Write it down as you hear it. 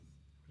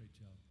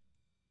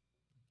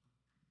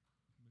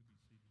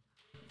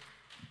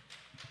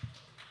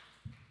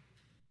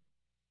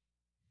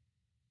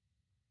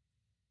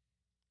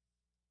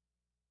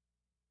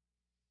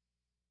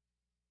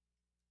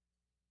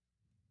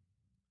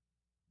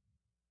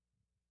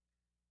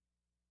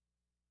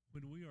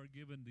When we are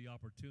given the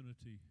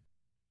opportunity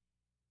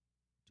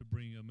to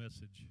bring a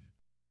message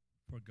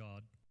for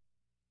God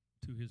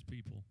to his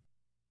people,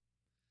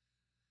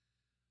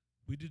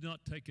 we do not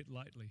take it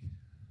lightly.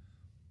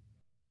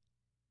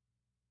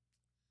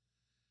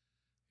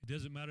 It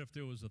doesn't matter if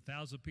there was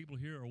 1,000 people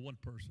here or one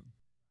person.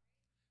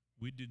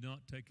 We do not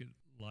take it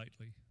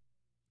lightly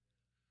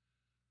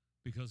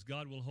because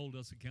God will hold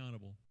us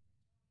accountable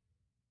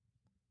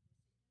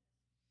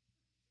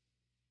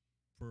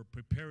for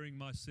preparing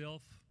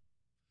myself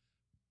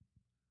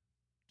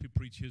to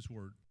preach his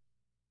word.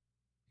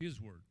 His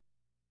word.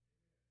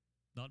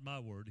 Not my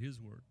word, his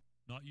word.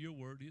 Not your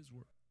word, his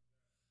word.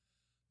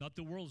 Not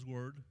the world's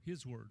word,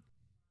 his word.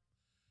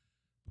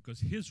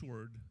 Because his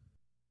word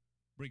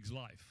brings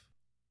life.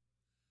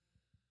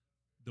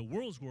 The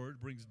world's word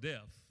brings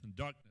death and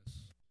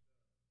darkness.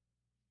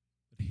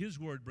 But his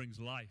word brings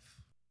life.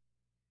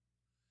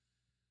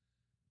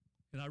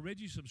 And I read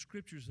you some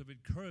scriptures of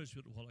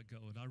encouragement a while ago,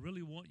 and I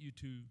really want you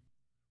to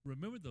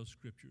remember those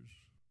scriptures.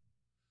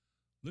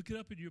 Look it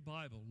up in your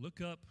Bible.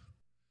 Look up,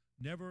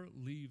 never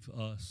leave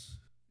us.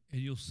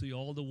 And you'll see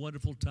all the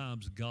wonderful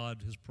times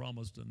God has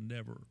promised to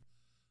never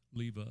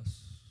leave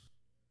us.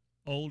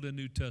 Old and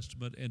New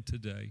Testament and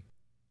today.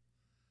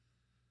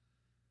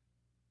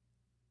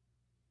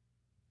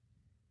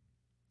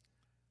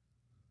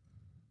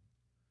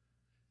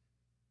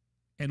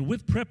 And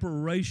with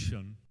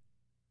preparation,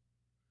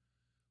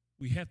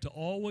 we have to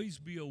always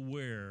be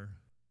aware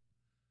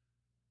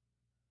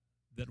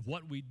that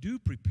what we do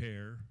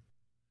prepare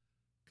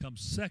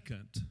comes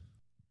second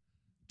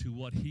to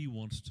what he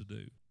wants to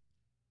do.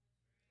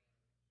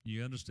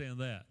 You understand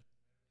that?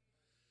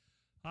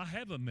 I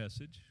have a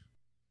message.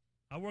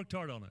 I worked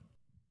hard on it.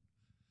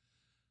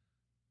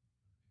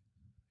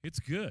 It's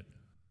good.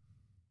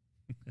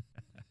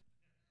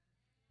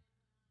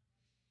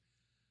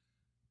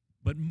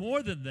 But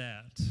more than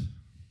that,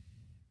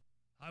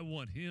 I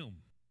want him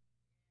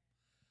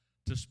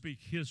to speak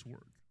his word.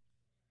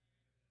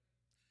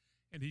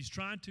 And he's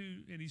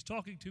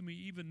talking to me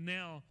even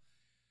now.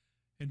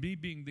 And me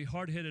being the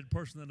hard-headed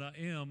person that I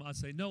am, I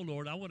say, no,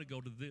 Lord, I want to go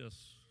to this.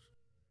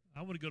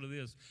 I want to go to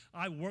this.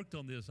 I worked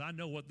on this. I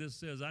know what this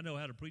says. I know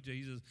how to preach it.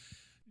 He says,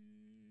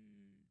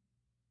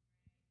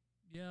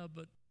 yeah,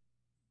 but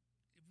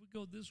if we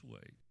go this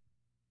way,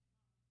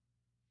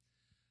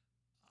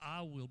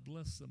 I will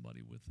bless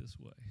somebody with this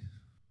way.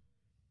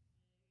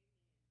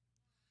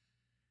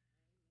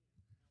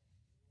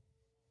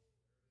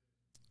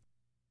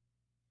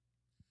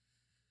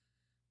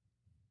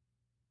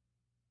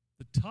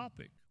 The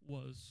topic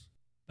was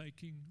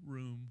making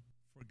room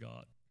for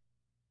God.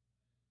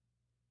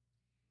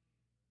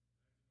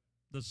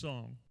 The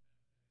song,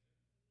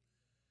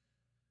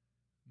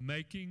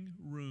 making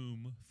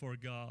room for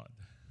God.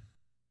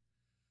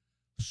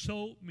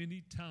 So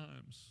many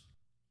times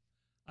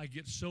I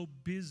get so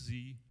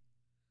busy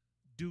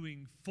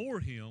doing for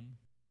him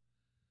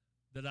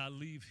that I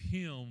leave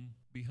him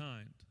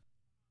behind.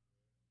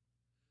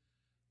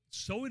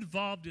 So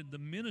involved in the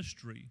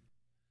ministry.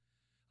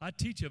 I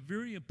teach a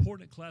very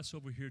important class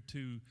over here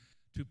to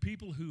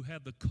people who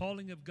have the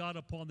calling of God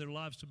upon their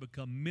lives to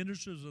become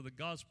ministers of the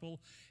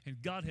gospel.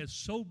 And God has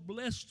so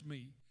blessed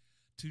me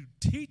to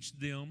teach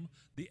them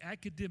the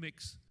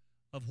academics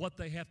of what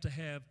they have to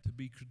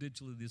be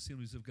credentialed in the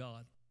assemblies of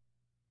God.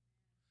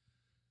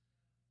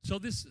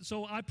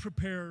 So I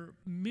prepare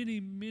many,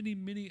 many,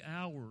 many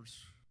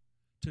hours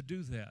to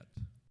do that.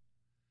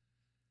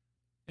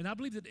 And I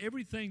believe that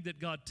everything that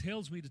God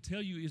tells me to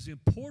tell you is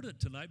important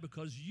tonight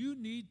because you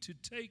need to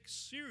take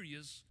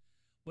serious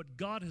what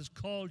God has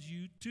called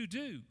you to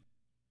do.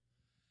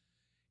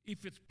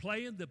 If it's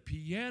playing the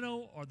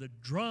piano or the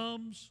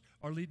drums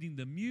or leading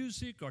the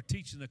music or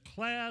teaching a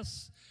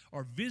class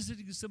or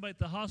visiting somebody at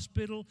the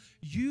hospital,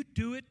 you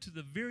do it to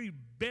the very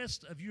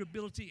best of your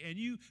ability and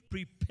you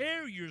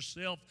prepare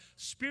yourself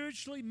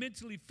spiritually,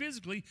 mentally,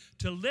 physically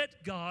to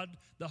let God,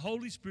 the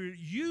Holy Spirit,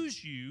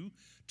 use you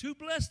to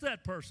bless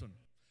that person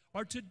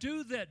or to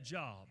do that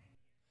job.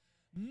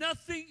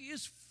 Nothing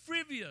is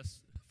frivolous.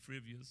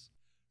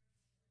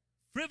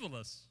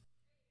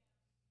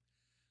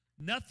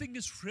 Nothing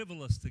is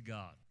frivolous to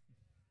God.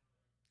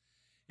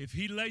 If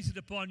he lays it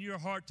upon your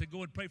heart to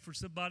go and pray for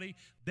somebody,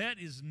 that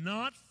is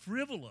not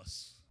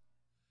frivolous.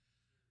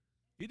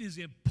 It is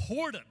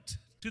important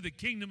to the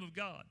kingdom of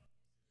God.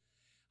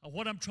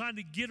 What I'm trying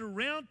to get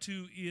around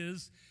to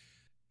is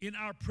in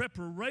our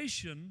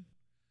preparation,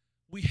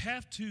 we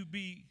have to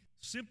be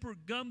semper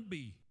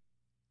gumby.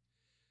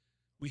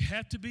 We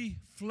have to be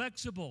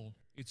flexible.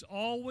 It's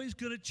always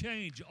going to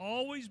change.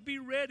 Always be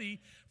ready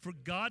for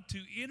God to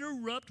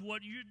interrupt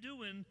what you're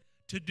doing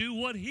to do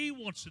what he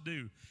wants to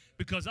do.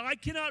 Because I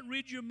cannot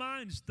read your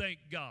minds, thank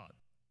God.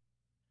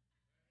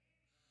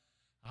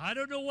 I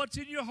don't know what's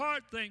in your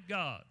heart, thank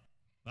God.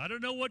 I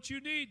don't know what you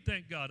need,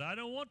 thank God. I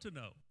don't want to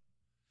know.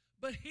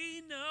 But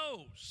he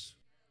knows.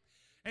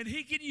 And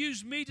he can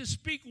use me to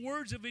speak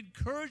words of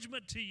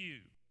encouragement to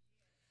you.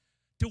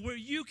 to where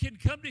you can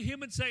come to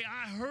him and say,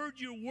 I heard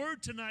your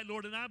word tonight,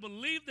 Lord, and I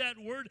believe that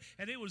word,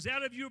 and it was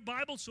out of your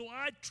Bible, so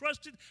I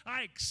trusted,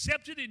 I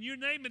accepted in your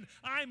name, and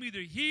I'm either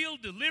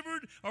healed,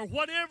 delivered, or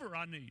whatever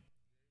I need.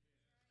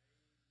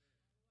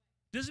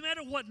 Doesn't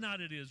matter what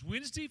night it is,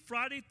 Wednesday,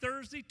 Friday,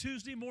 Thursday,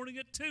 Tuesday morning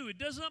at 2. It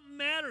doesn't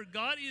matter.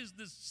 God is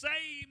the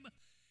same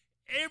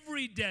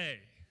every day,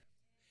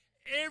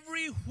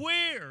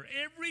 everywhere,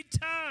 every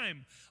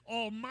time.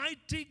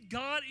 Almighty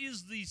God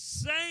is the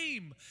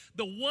same.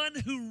 The one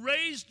who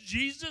raised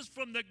Jesus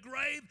from the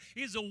grave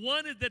is the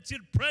one that's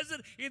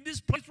present in this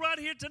place right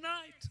here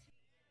tonight.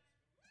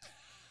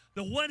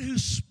 The one who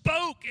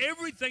spoke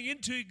everything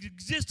into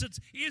existence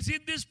is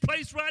in this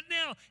place right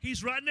now.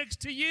 He's right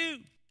next to you.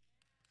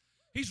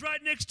 He's right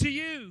next to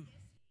you.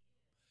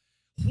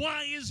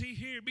 Why is he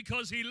here?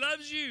 Because he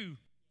loves you.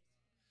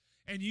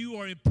 And you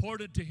are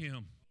important to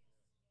him.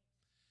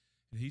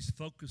 And he's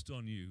focused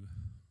on you.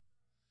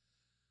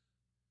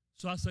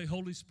 So I say,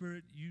 Holy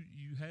Spirit,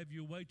 you have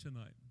your way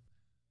tonight.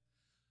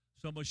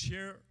 So I'm going to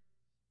share,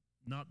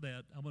 not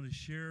that, I'm going to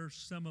share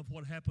some of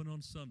what happened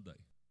on Sunday.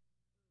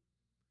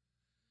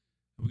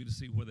 We're going to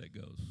see where that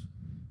goes.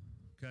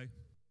 Okay?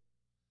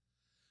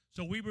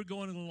 So we were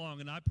going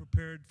along, and I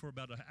prepared for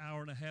about an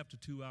hour and a half to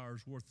 2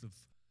 hours worth of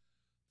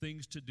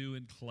things to do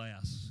in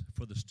class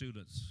for the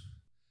students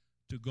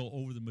to go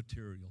over the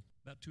material,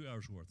 about 2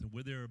 hours worth. And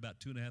we're there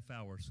about 2.5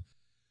 hours.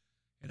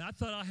 And I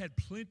thought I had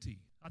plenty.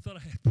 I thought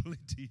I had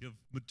plenty of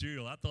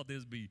material. I thought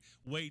this would be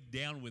weighed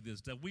down with this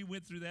stuff. We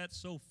went through that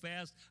so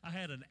fast, I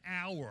had an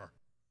hour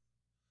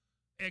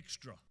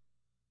extra.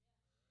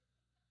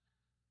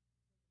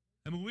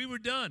 I mean, we were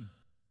done.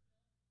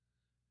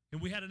 And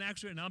we had an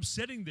accident, and I'm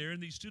sitting there,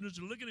 and these students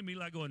are looking at me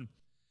like going,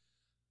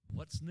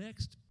 what's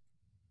next?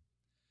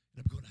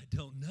 And I'm going, I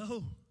don't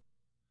know.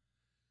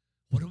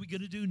 What are we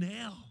going to do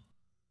now?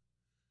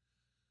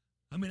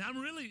 I mean,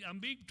 I'm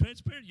being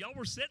transparent. Y'all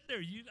were sitting there.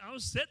 I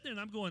was sitting there,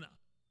 and I'm going,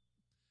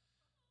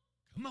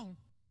 come on.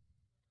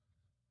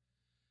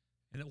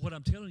 And what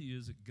I'm telling you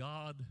is that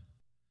God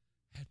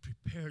had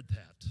prepared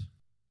that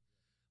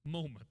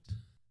moment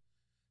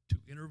to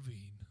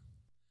intervene,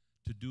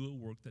 to do a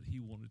work that he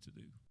wanted to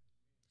do,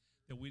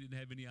 that we didn't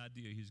have any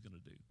idea he was going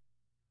to do.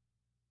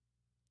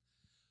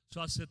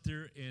 So I sat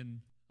there, and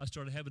I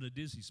started having a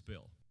dizzy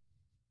spell.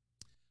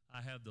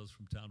 I have those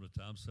from time to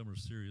time. Some are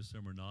serious,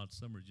 some are not.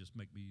 Some are just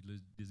make me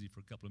dizzy for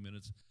a couple of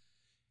minutes.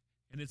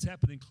 And it's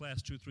happened in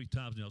class 2 or 3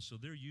 times now, so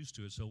they're used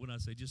to it. So when I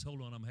say, just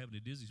hold on, I'm having a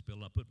dizzy spell,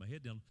 and I put my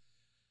head down,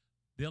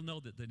 they'll know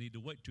that they need to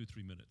wait 2 or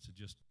 3 minutes and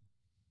just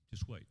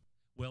wait.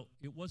 Well,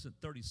 it wasn't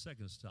 30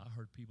 seconds till I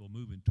heard people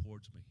moving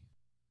towards me.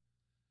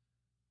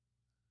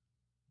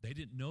 They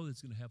didn't know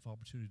that's going to have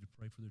opportunity to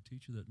pray for their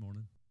teacher that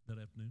morning, that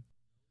afternoon.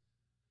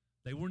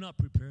 They were not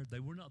prepared. They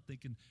were not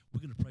thinking,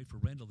 we're going to pray for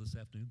Randall this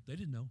afternoon. They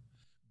didn't know.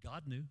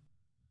 God knew.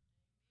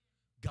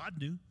 God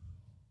knew.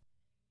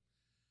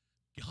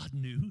 God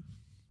knew.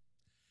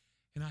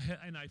 And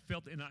I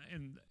felt, and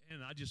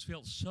I just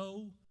felt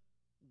so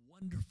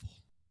wonderful.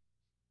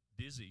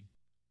 Dizzy,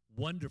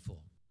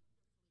 wonderful.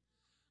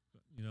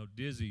 You know,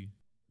 dizzy,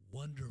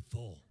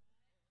 wonderful.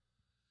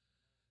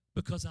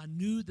 Because I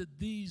knew that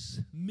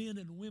these men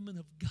and women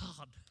of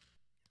God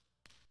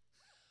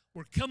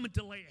were coming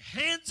to lay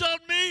hands on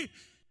me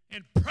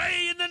and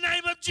pray in the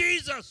name of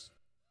Jesus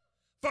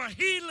for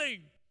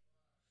healing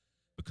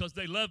because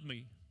they love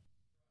me.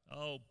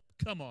 Oh,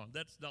 come on.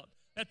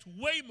 That's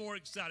way more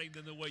exciting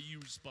than the way you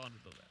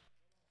responded to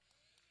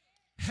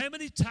that. How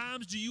many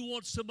times do you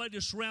want somebody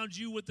to surround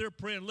you with their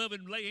prayer and love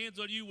and lay hands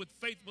on you with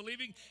faith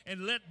believing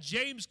and let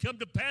James come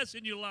to pass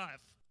in your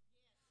life?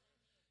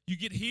 You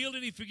get healed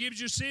and he forgives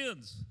your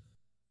sins.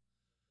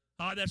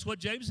 That's what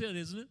James said,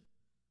 isn't it?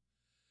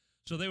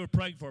 So they were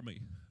praying for me.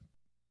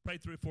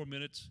 Prayed 3 or 4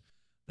 minutes.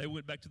 They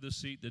went back to the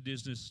seat. The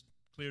dizziness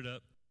cleared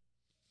up.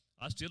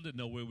 I still didn't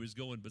know where we was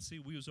going, but see,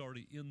 we was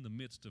already in the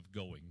midst of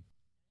going.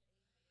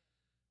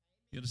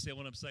 You understand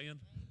what I'm saying?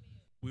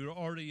 We were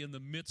already in the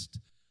midst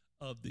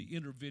of the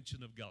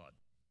intervention of God.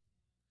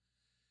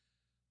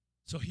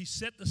 So he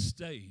set the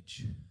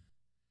stage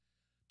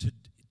to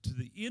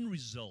the end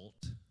result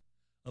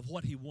of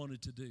what he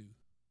wanted to do.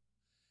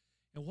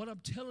 And what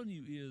I'm telling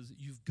you is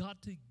you've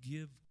got to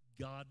give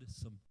God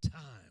some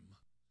time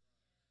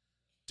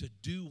to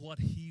do what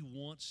he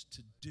wants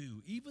to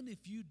do. Even if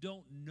you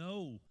don't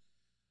know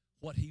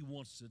what he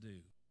wants to do,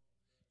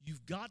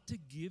 you've got to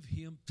give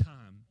him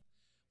time.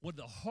 One of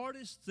the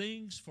hardest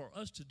things for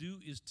us to do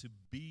is to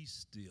be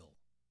still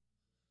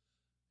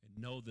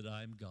and know that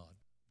I am God.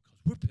 Because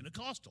we're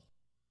Pentecostal.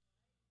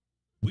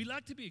 We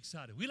like to be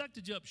excited. We like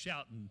to jump,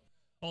 shout, and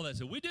all that.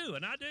 So we do,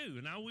 and I do,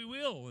 and now we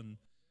will, and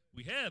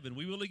we have, and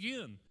we will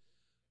again.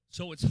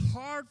 So it's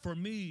hard for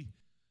me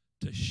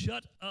to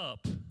shut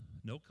up,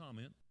 no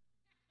comment,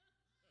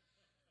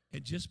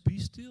 and just be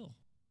still.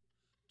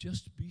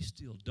 Just be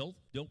still.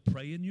 Don't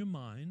pray in your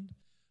mind.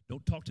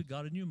 Don't talk to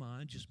God in your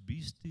mind. Just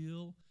be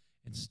still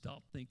and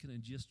stop thinking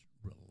and just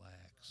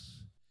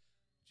relax.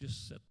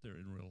 Just sit there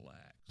and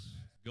relax.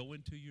 Go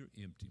into your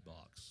empty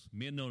box.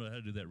 Men know how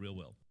to do that real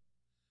well.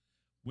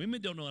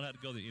 Women don't know how to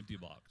go to the empty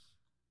box.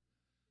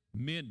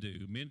 Men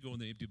do. Men go in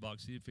the empty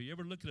box. If you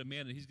ever look at a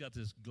man and he's got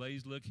this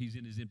glazed look, he's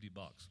in his empty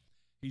box.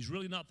 He's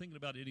really not thinking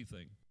about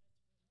anything.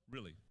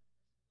 Really.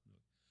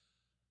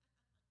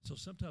 So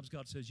sometimes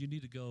God says, you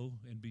need to go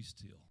and be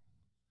still.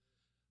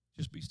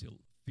 Just be still.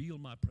 Feel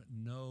my presence.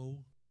 Know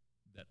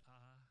that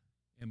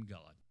I am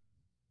God.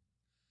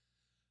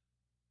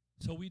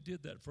 So we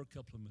did that for a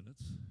couple of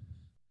minutes.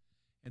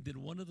 And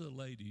then one of the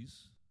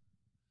ladies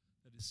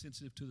that is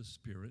sensitive to the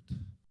Spirit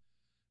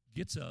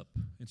gets up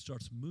and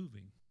starts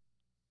moving.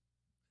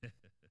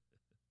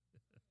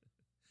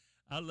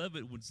 I love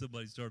it when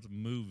somebody starts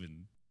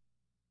moving.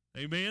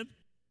 Amen?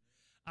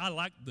 I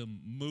like the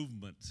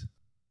movement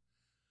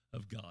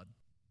of God.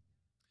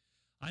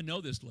 I know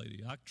this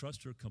lady. I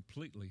trust her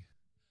completely.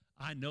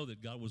 I know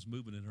that God was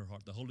moving in her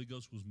heart. The Holy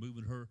Ghost was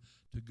moving her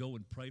to go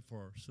and pray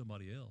for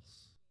somebody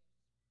else.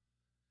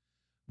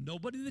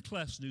 Nobody in the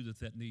class knew that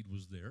that need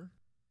was there.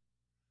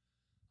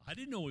 I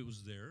didn't know it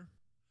was there.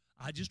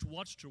 I just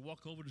watched her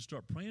walk over and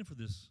start praying for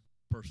this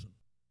person.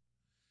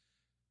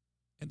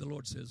 And the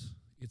Lord says,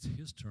 it's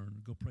his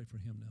turn. Go pray for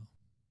him now.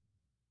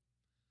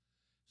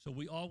 So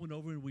we all went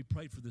over and we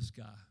prayed for this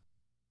guy.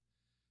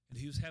 And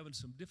he was having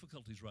some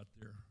difficulties right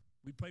there.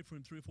 We prayed for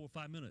him 3 or 4 or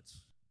 5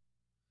 minutes.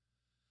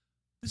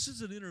 This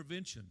is an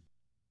intervention.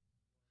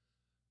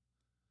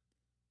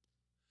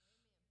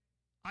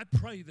 I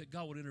pray that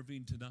God would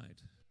intervene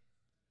tonight.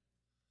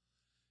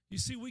 You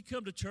see, we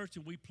come to church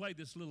and we play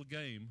this little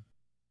game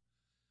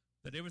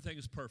that everything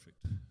is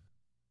perfect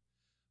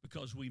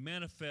because we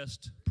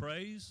manifest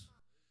praise,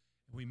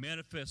 and we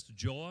manifest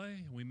joy,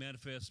 and we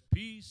manifest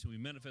peace, and we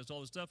manifest all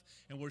this stuff,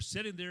 and we're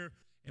sitting there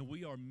and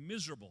we are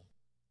miserable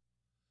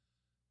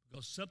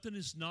because something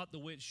is not the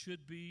way it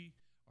should be,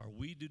 or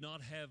we do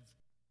not have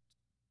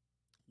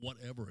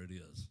whatever it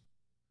is.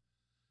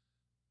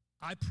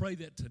 I pray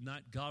that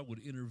tonight God would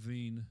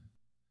intervene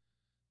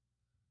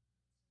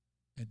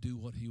and do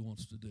what he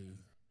wants to do.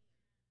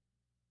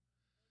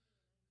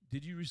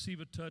 Did you receive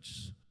a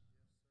touch?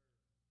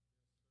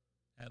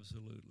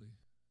 Absolutely.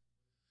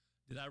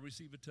 Did I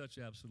receive a touch?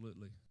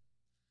 Absolutely.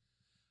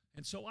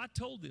 And so I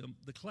told them,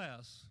 the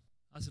class,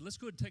 I said, let's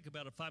go ahead and take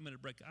about a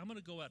 5-minute break. I'm going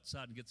to go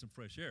outside and get some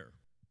fresh air.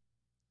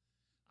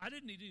 I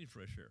didn't need any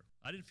fresh air.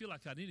 I didn't feel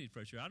like I needed any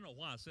fresh air. I don't know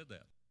why I said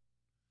that.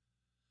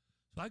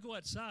 So I go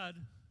outside,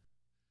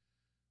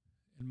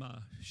 and my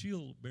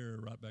shield bearer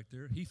right back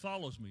there, he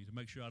follows me to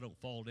make sure I don't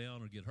fall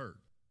down or get hurt.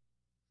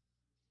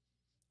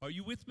 Are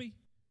you with me?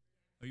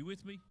 Are you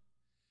with me?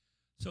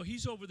 So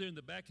he's over there in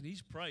the back, and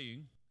he's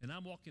praying, and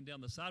I'm walking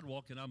down the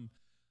sidewalk, and I'm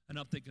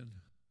thinking,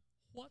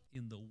 what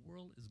in the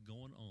world is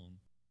going on?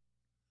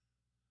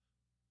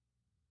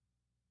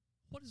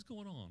 What is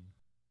going on?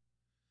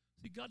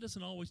 See, God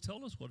doesn't always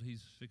tell us what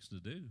he's fixing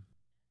to do.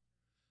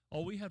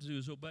 All we have to do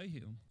is obey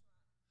him.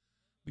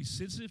 Be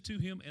sensitive to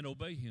him and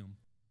obey him.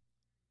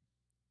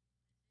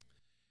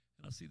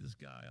 And I see this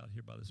guy out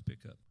here by this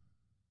pickup.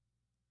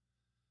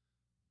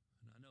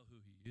 And I know who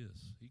he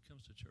is. He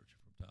comes to church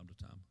from time to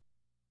time.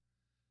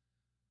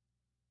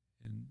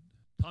 And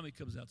Tommy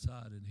comes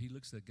outside and he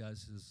looks at that guy and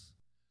says,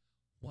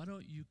 why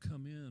don't you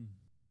come in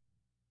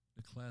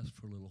the class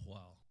for a little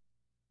while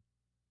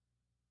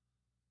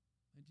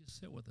and just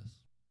sit with us?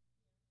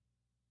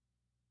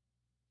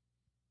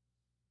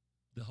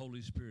 The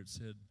Holy Spirit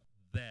said,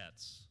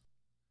 that's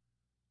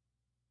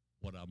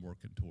what I'm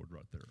working toward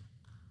right there.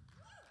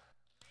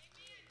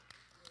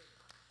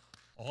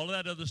 All of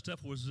that other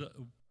stuff was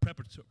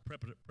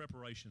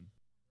preparation.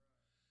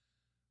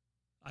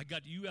 I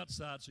got you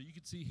outside so you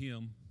could see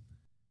him.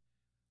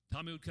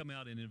 Tommy would come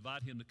out and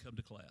invite him to come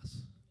to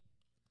class.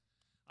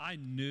 I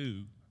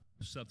knew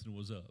something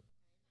was up.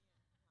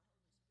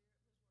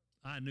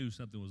 I knew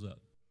something was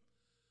up.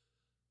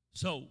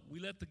 So we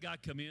let the guy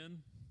come in,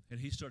 and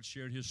he starts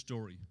sharing his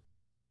story.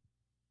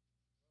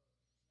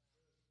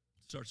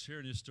 Starts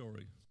sharing his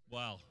story.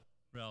 Wow,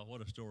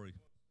 what a story.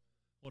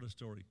 What a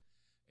story.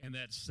 And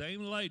that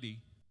same lady,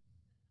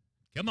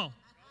 come on.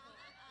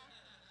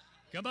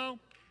 Come on.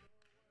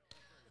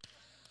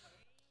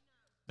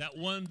 That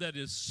one that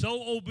is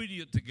so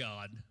obedient to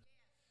God.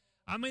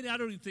 I mean, I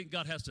don't even think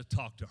God has to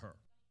talk to her.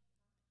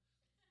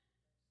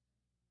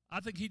 I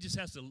think he just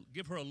has to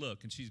give her a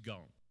look and she's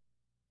gone.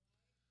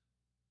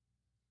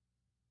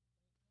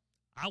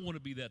 I want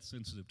to be that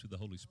sensitive to the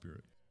Holy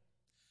Spirit.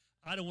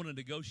 I don't want to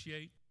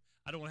negotiate.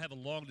 I don't want to have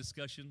a long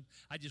discussion.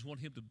 I just want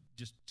him to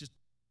just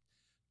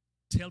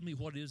tell me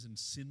what it is and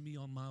send me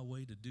on my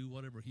way to do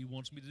whatever he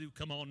wants me to do.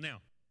 Come on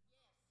now.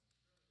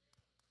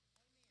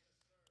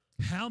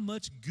 How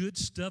much good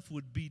stuff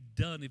would be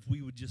done if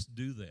we would just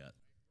do that?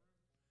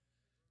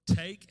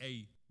 Take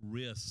a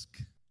risk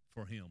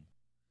for him.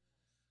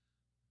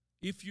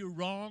 If you're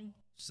wrong,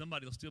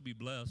 somebody will still be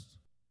blessed.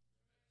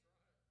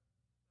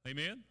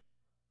 Amen?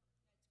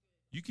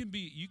 You can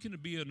be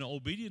in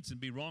obedience and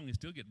be wrong and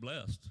still get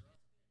blessed.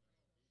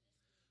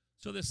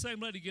 So this same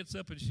lady gets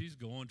up and she's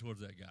going towards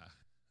that guy.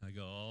 I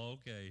go,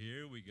 okay,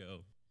 here we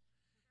go.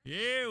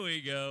 Here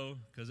we go.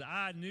 Because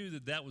I knew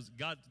that was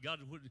God.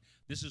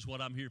 This is what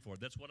I'm here for.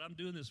 That's what I'm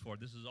doing this for.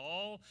 This is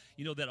all,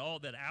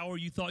 that hour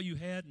you thought you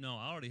had. No,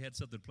 I already had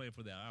something planned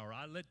for that hour.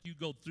 I let you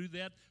go through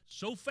that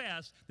so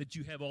fast that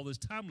you have all this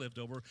time left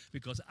over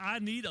because I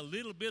need a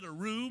little bit of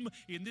room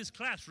in this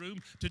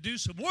classroom to do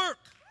some work.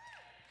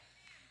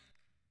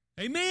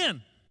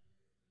 Amen.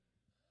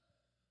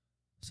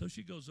 So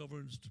she goes over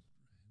and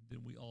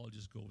then we all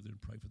just go over there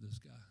and pray for this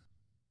guy.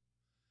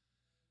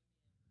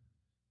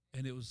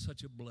 And it was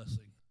such a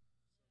blessing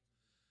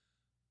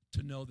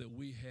to know that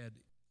we had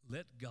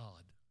let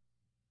God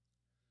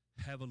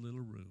have a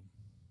little room.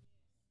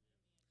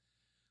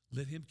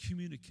 Let him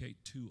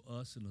communicate to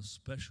us in a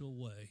special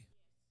way.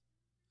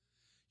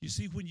 You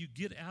see, when you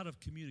get out of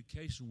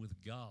communication with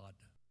God,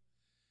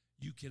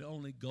 you can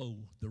only go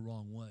the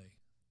wrong way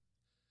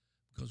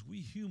because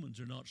we humans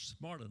are not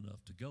smart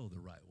enough to go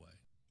the right way.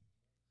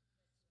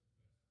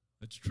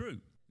 It's true.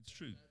 It's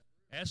true.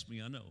 Ask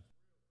me, I know.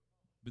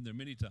 Been there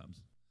many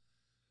times.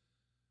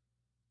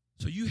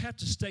 So you have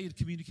to stay in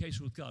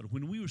communication with God.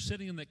 When we were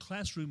sitting in that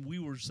classroom, we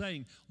were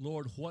saying,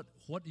 Lord, what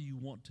do you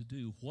want to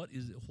do? What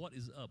is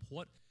up?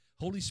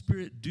 Holy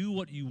Spirit, do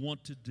what you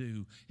want to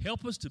do.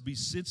 Help us to be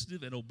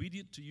sensitive and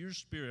obedient to your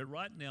Spirit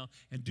right now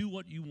and do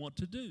what you want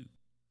to do.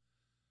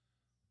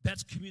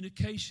 That's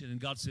communication.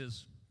 And God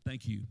says,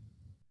 thank you.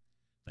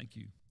 Thank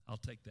you. I'll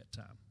take that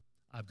time.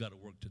 I've got a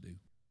work to do.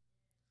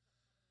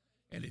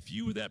 And if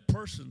you were that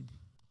person,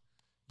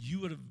 you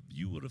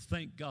would have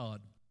thanked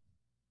God.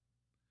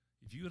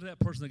 If you were that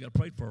person that got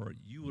prayed for,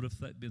 you would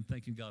have been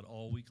thanking God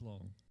all week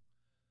long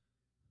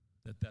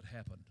that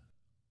happened.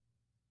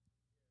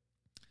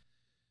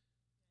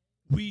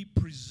 We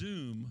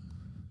presume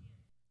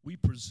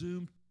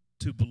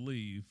to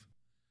believe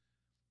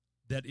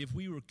that if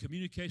we were in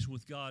communication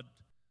with God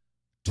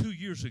 2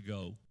 years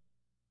ago,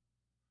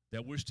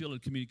 that we're still in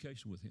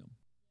communication with him.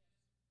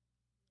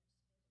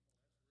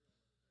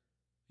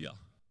 Yeah.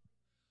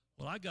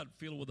 Well, I got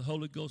feeling with the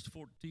Holy Ghost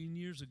 14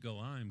 years ago.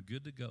 I am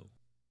good to go.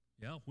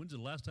 Yeah, when's the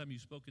last time you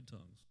spoke in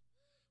tongues?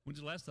 When's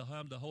the last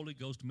time the Holy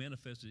Ghost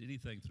manifested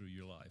anything through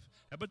your life?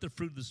 How about the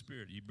fruit of the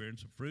Spirit? Are you bearing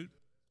some fruit?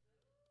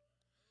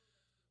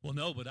 Well,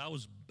 no, but I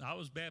was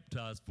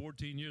baptized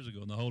 14 years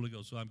ago in the Holy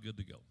Ghost, so I'm good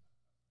to go.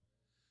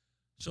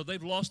 So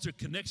they've lost their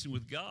connection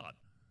with God.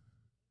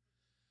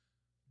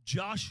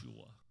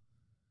 Joshua,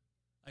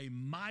 a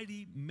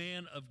mighty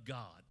man of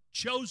God,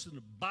 chosen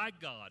by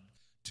God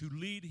to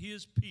lead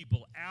his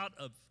people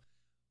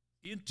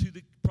into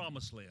the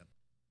promised land.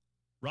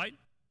 Right?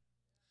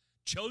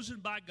 Chosen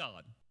by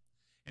God.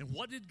 And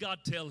what did God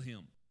tell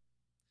him?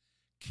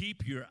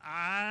 Keep your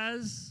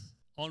eyes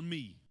on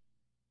me.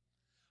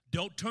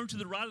 Don't turn to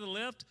the right or the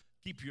left.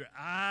 Keep your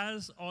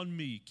eyes on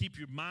me. Keep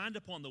your mind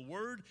upon the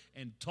word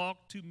and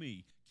talk to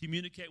me.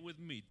 Communicate with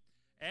me.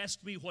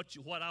 Ask me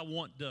what I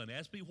want done.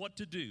 Ask me what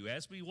to do.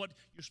 Ask me what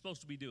you're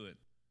supposed to be doing.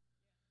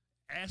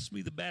 Ask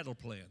me the battle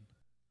plan.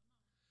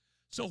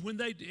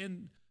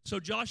 So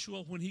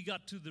Joshua, when he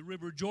got to the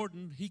river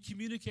Jordan, he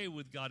communicated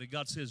with God. And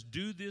God says,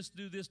 do this,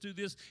 do this, do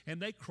this. And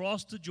they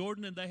crossed the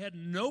Jordan and they had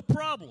no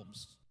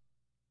problems.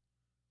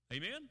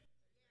 Amen?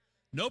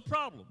 No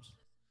problems.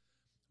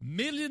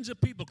 Millions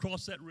of people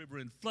crossed that river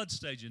in flood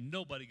stage and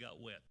nobody got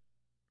wet.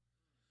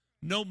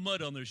 No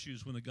mud on their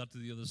shoes when they got to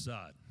the other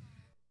side.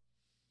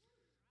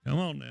 Come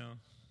on now.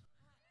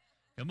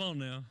 Come on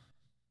now.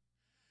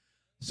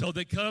 So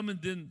they come,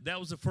 and then that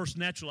was the first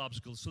natural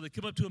obstacle. So they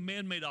come up to a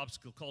man-made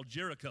obstacle called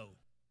Jericho.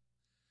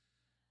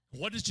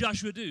 What does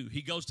Joshua do?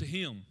 He goes to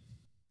him.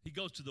 He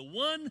goes to the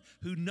one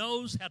who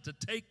knows how to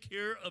take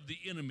care of the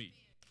enemy.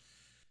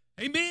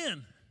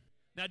 Amen.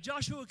 Now,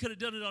 Joshua could have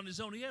done it on his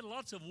own. He had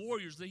lots of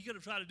warriors that he could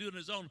have tried to do it on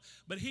his own.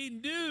 But he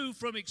knew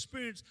from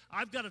experience,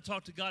 I've got to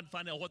talk to God and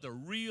find out what the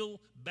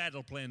real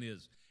battle plan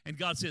is. And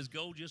God says,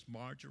 go just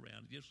march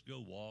around. Just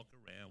go walk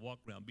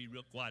around, be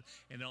real quiet.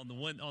 And on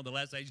the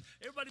last age,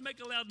 everybody make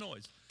a loud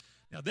noise.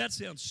 Now, that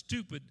sounds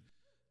stupid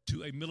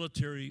to a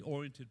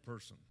military-oriented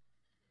person.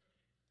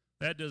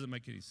 That doesn't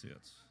make any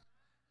sense.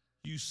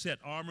 You set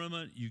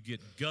armament, you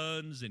get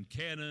guns and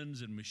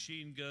cannons and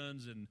machine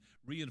guns and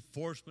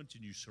reinforcements,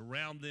 and you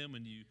surround them,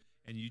 and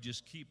you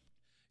just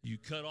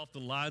cut off the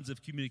lines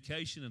of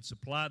communication and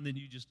supply, and then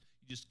you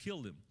just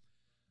kill them.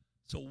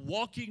 So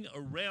walking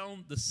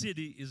around the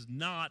city is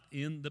not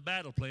in the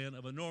battle plan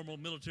of a normal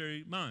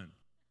military mind.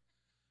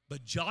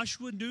 But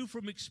Joshua knew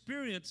from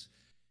experience,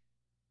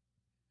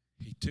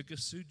 he took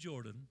us through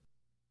Jordan.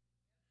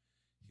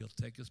 He'll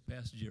take us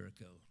past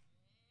Jericho.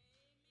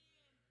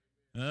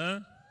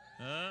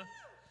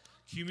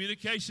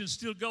 Communication's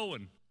still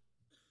going.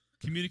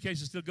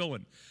 Communication's still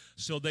going.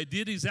 So they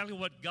did exactly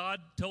what God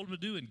told them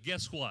to do, and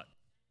guess what?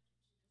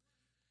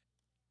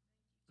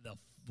 The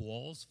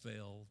walls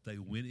fell. They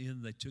went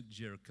in. They took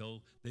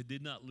Jericho. They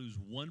did not lose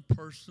one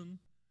person.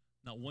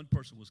 Not one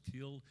person was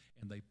killed,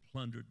 and they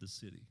plundered the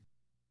city.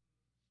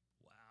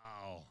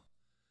 Wow.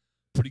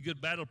 Pretty good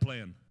battle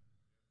plan.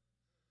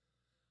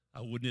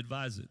 I wouldn't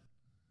advise it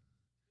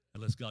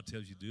unless God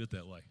tells you to do it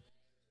that way.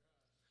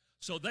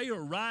 So they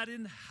are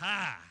riding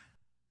high.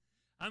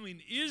 I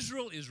mean,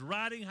 Israel is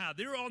riding high.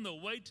 They're on the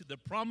way to the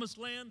promised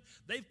land.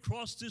 They've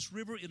crossed this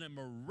river in a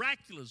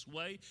miraculous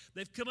way.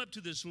 They've come up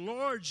to this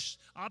large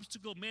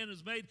obstacle man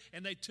has made,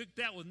 and they took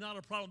that with not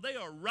a problem. They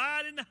are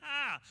riding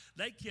high.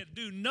 They can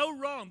do no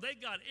wrong. They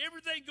got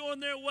everything going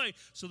their way.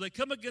 So they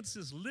come against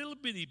this little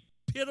bitty,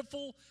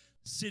 pitiful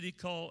city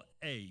called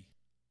A,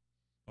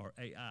 or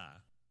AI,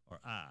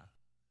 or I.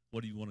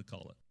 What do you want to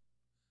call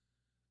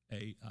it?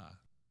 AI.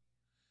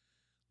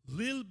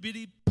 Little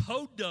bitty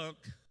podunk,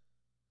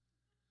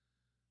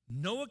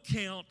 no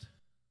account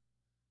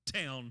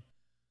town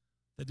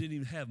that didn't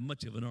even have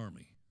much of an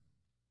army.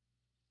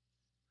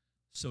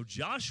 So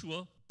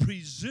Joshua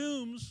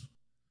presumes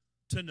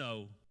to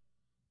know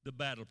the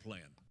battle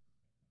plan.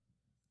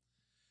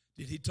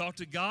 Did he talk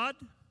to God?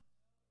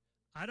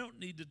 I don't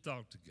need to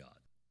talk to God.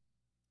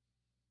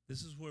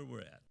 This is where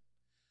we're at.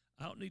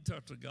 I don't need to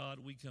talk to God.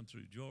 We come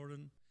through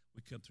Jordan.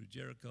 We come through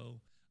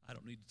Jericho. I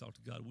don't need to talk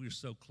to God. We're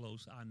so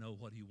close. I know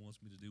what he wants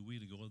me to do. We're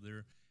going to go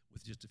there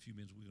with just a few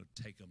minutes. We're going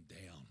to take them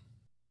down.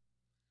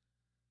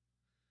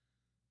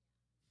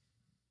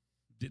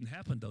 Didn't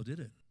happen, though, did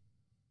it?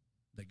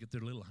 They get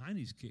their little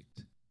heinies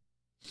kicked.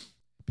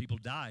 People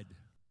died.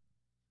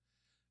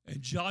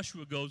 And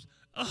Joshua goes,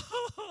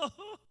 oh,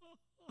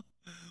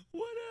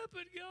 what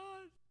happened,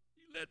 God?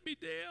 You let me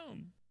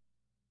down.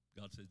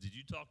 God says, did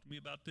you talk to me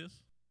about this?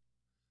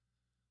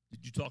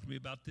 Did you talk to me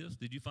about this?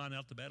 Did you find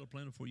out the battle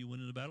plan before you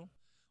went into battle?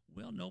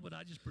 Well, no, but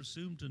I just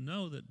presumed to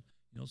know that,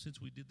 since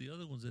we did the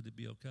other ones, that it'd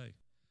be okay.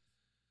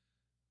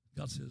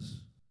 God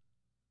says,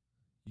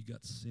 you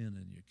got sin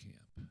in your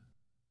camp.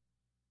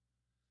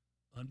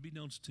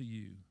 Unbeknownst to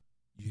you,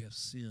 you have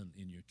sin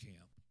in your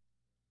camp.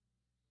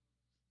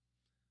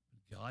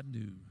 God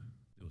knew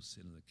there was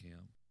sin in the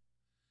camp.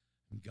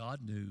 And God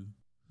knew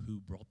who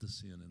brought the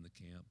sin in the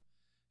camp.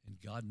 And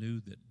God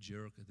knew that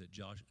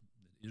that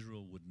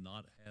Israel would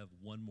not have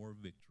one more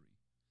victory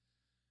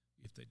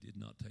if they did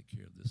not take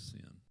care of this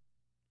sin.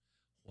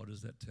 What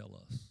does that tell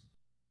us?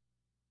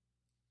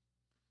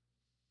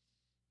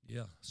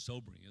 Yeah,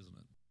 sobering, isn't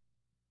it?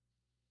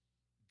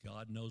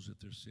 God knows that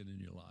there's sin in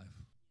your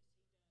life.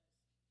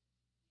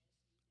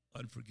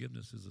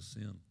 Unforgiveness is a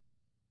sin.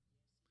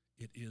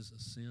 It is a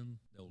sin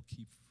that will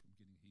keep you from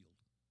getting healed.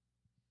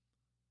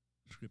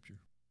 Scripture.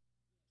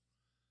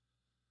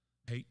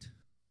 Hate.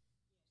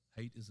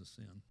 Hate is a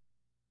sin.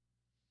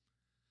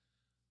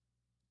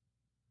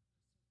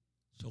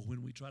 So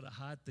when we try to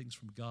hide things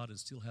from God and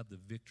still have the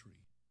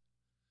victory,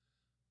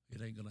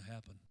 it ain't going to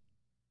happen.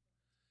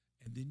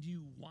 And then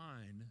you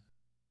whine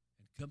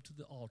and come to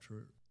the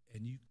altar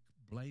and you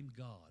blame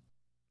God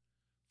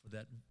for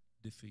that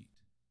defeat.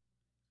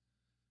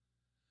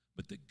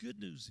 But the good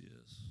news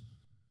is,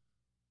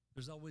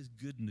 there's always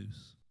good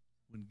news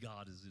when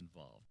God is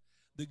involved.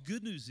 The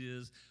good news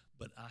is,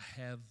 but I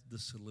have the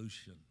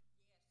solution.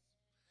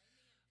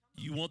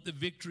 You want the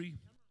victory?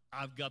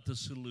 I've got the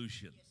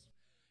solution.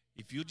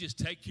 If you'll just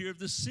take care of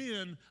the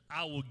sin,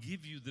 I will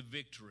give you the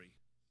victory.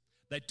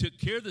 They took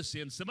care of the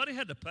sin. Somebody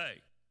had to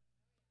pay.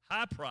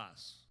 High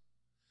price.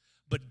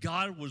 But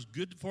God was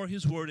good for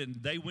his word, and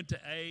they went to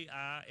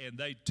AI, and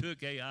they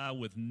took AI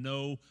with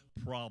no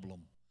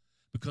problem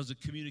because the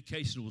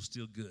communication was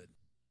still good.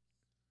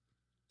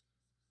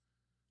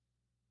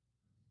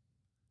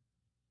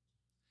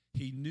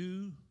 He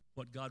knew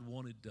what God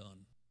wanted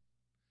done.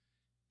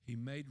 He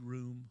made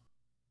room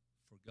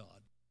for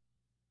God.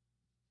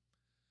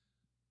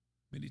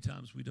 Many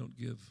times we don't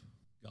give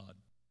God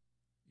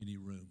any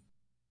room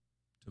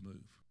to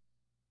move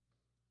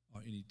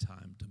or any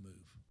time to move.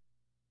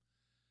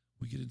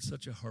 We get in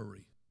such a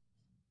hurry.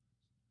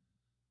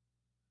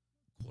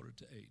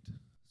 7:45.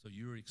 So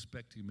you're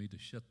expecting me to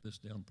shut this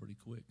down pretty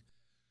quick.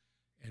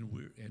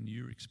 And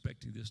you're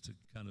expecting this to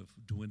kind of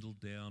dwindle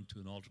down to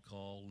an altar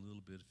call a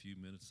little bit, a few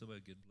minutes, somebody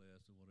get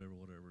blessed or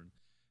whatever.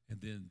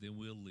 And then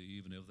we'll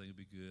leave and everything will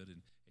be good.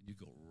 And you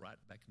go right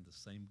back into the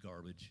same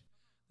garbage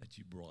that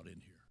you brought in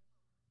here.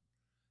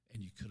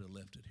 And you could have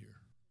left it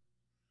here.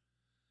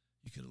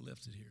 You could have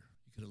left it here.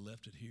 You could have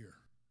left it here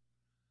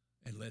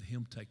and let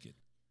him take it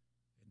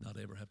and not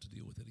ever have to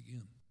deal with it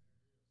again.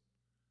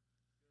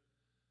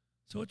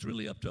 So it's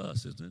really up to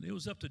us, isn't it? It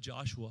was up to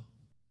Joshua.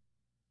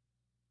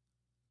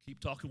 Keep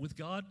talking with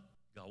God.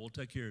 God will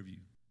take care of you.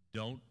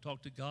 Don't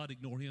talk to God,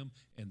 ignore him,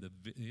 and the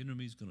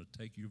enemy's going to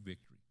take your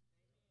victory.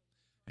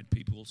 And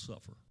people will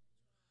suffer.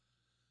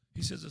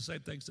 He says the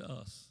same things to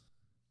us.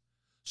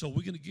 So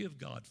we're going to give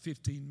God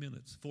 15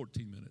 minutes,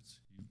 14 minutes.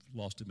 You've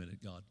lost a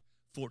minute, God.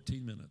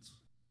 14 minutes.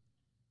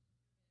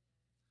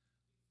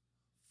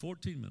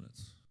 14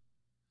 minutes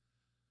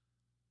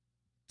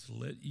to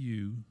let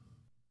you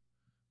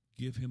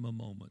give him a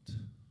moment.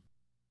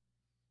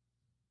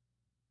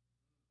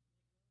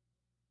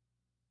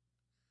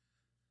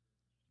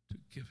 To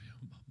give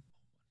him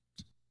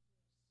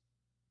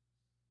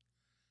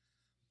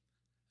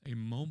a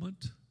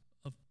moment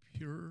of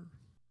pure,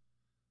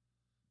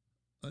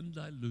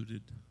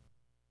 undiluted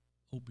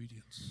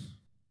obedience.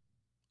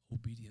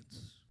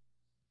 Obedience.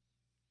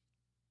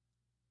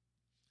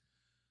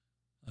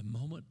 A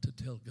moment to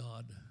tell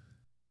God,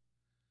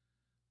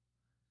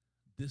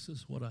 this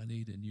is what I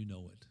need, and you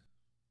know it.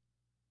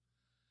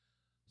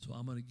 So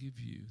I'm going to give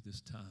you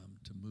this time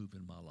to move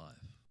in my life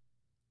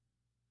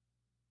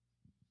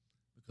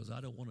because I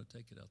don't want to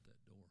take it out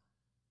that door.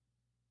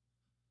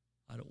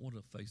 I don't want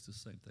to face the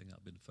same thing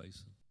I've been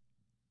facing.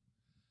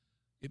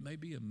 It may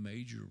be a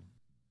major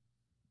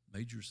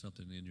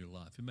something in your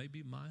life. It may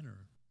be minor.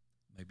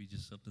 Maybe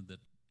just something that,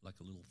 like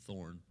a little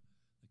thorn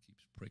that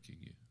keeps pricking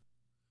you.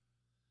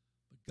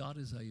 But God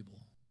is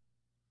able.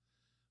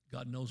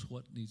 God knows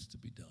what needs to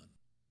be done.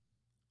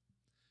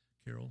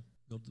 Carol,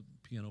 go to the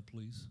piano,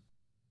 please.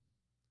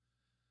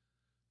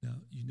 Now,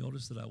 you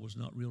notice that I was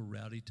not real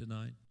rowdy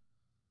tonight.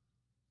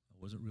 I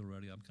wasn't real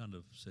rowdy. I'm kind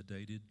of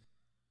sedated.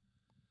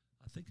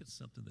 I think it's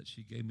something that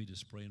she gave me to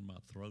spray in my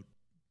throat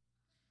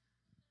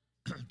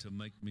to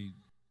make me,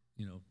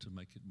 to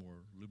make it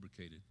more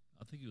lubricated.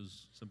 I think it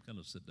was some kind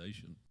of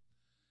sedation.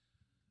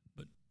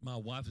 But my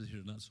wife is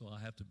here tonight, so I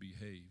have to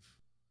behave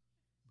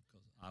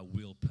because I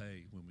will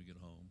pay when we get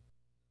home.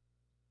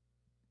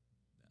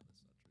 No,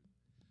 that's not true.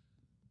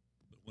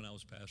 But when I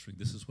was pastoring,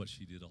 this is what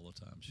she did all the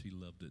time. She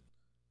loved it.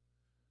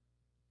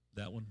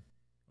 That one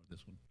or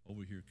this one?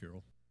 Over here,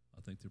 Carol.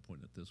 I think they're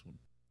pointing at this one.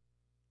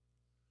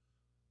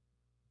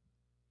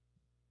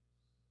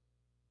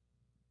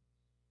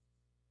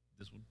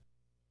 This one.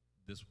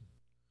 This one.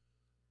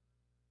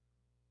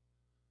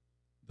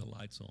 The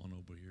light's on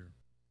over here.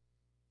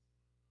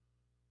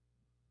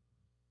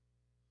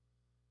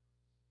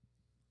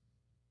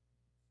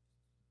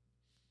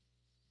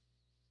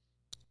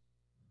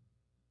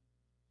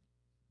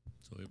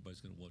 So everybody's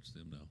going to watch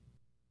them now.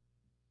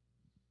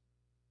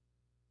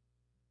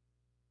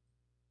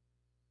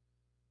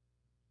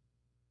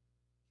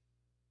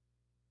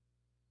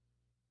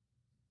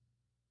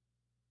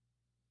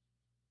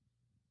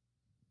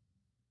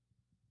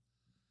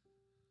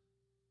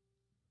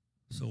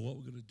 So what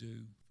we're going to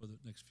do for the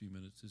next few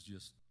minutes is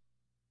just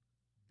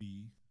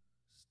be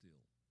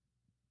still.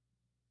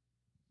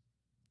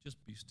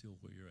 Just be still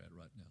where you're at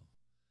right now.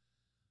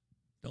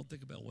 Don't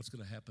think about what's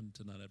going to happen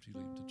tonight after you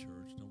leave to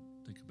church. Don't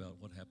think about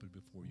what happened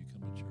before you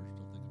come to church.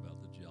 Don't think about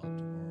the job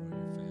tomorrow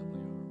or your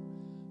family.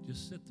 Or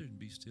just sit there and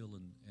be still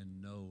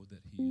and know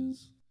that He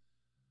is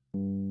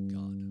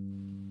God.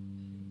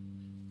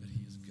 That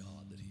He is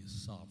God, that He is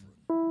sovereign.